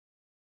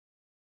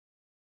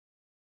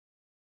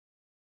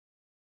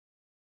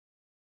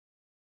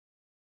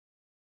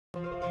We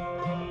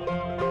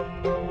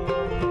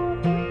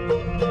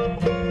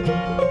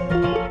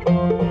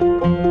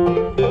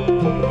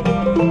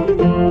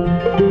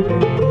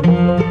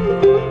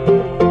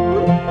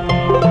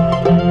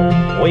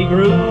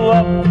grew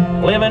up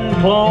living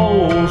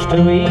close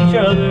to each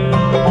other,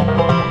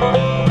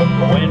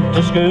 went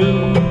to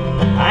school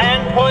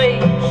and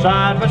played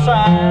side by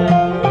side,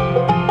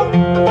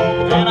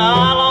 and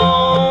I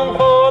long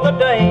for the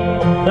day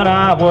that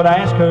I would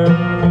ask her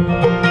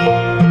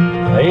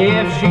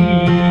if she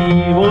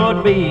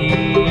would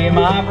be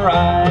my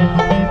bride.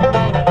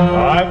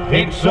 I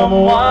picked some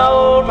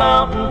wild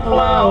mountain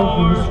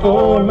flowers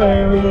for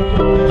Mary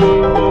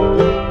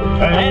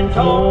and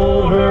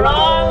told her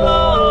I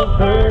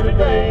loved her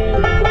today,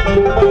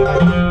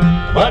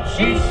 but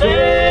she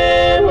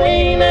said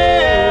we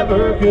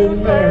never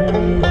could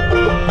marry,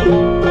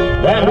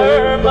 that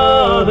her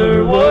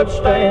mother would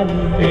stand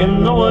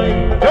in the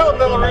way. Tell them,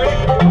 little Ray.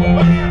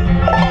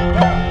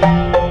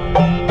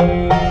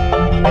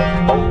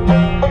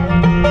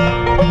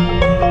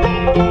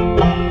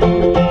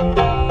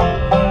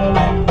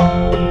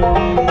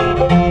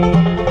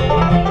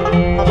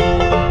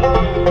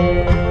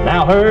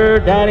 Now her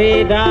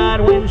daddy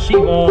died when she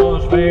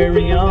was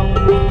very young,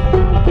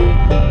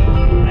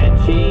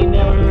 and she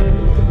never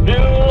knew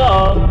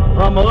love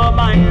from a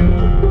man.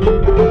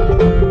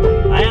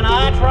 And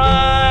I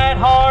tried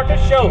hard to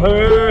show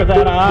her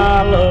that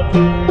I loved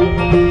her,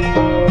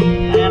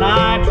 and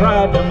I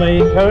tried to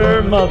make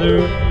her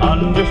mother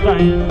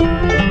understand.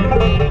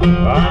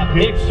 I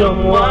picked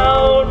some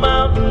wild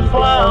mountain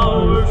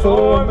flowers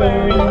for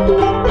Mary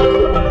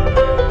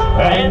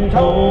and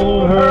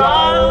told her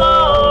I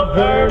loved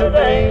her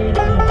today,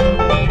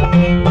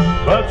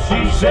 but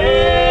she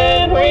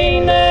said we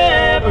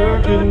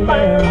never could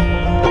marry,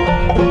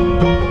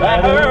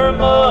 that her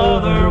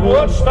mother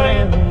would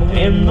stand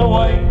in the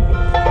way.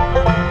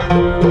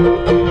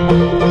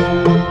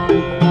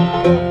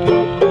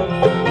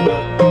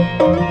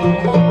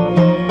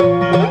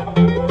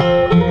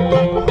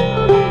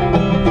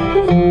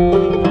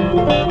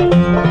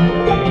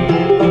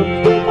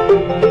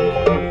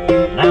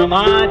 Now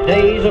my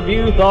days of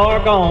youth are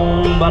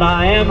gone, but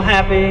I am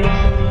happy.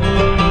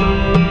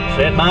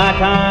 Said my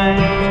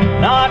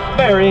time not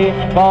very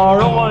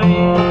far away.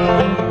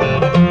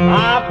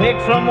 I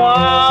picked some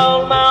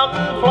wild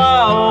mountain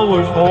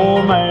flowers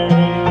for Mary,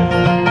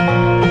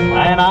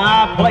 and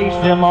I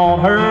placed them on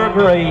her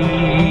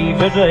grave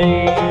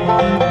today.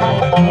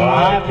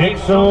 I picked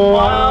some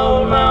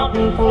wild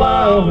mountain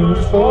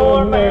flowers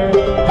for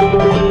Mary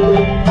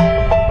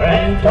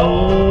and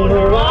told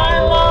her I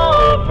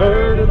loved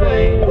her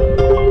today,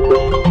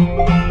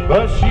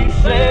 but she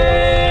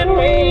said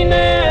we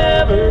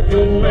never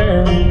could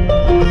marry,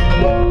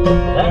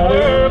 that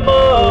her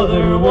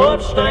mother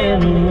would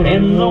stand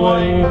in the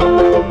way.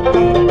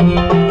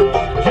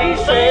 She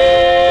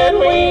said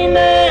we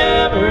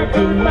never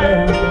could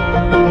marry,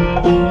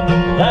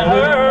 that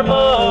her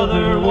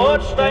mother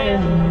would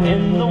stand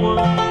in the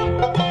way.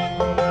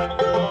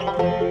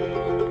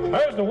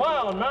 There's the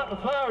wild mountain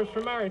flowers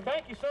for Mary.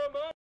 Thank you so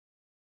much.